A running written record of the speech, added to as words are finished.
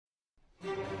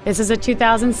This is a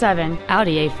 2007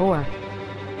 Audi A4.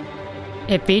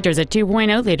 It features a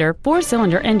 2.0-liter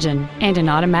four-cylinder engine and an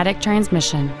automatic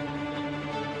transmission.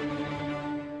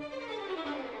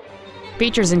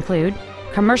 Features include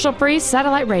commercial-free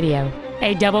satellite radio,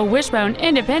 a double wishbone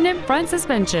independent front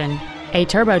suspension, a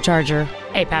turbocharger,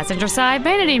 a passenger side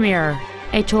vanity mirror,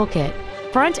 a toolkit,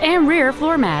 front and rear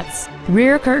floor mats,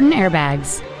 rear curtain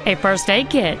airbags, a first aid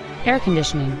kit, air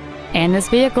conditioning, and this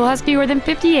vehicle has fewer than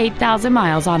 58,000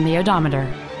 miles on the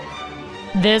odometer.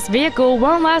 This vehicle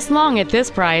won't last long at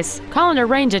this price. Call and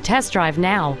arrange a test drive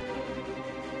now.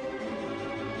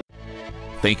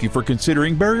 Thank you for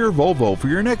considering Barrier Volvo for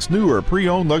your next new or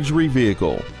pre-owned luxury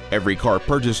vehicle. Every car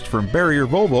purchased from Barrier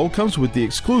Volvo comes with the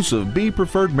exclusive Be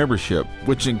Preferred membership,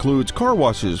 which includes car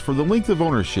washes for the length of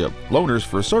ownership, loaners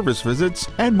for service visits,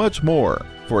 and much more.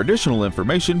 For additional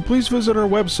information, please visit our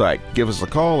website, give us a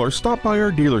call, or stop by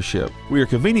our dealership. We are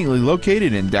conveniently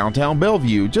located in downtown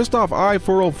Bellevue, just off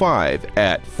I-405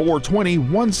 at 420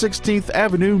 116th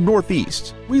Avenue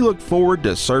Northeast. We look forward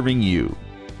to serving you.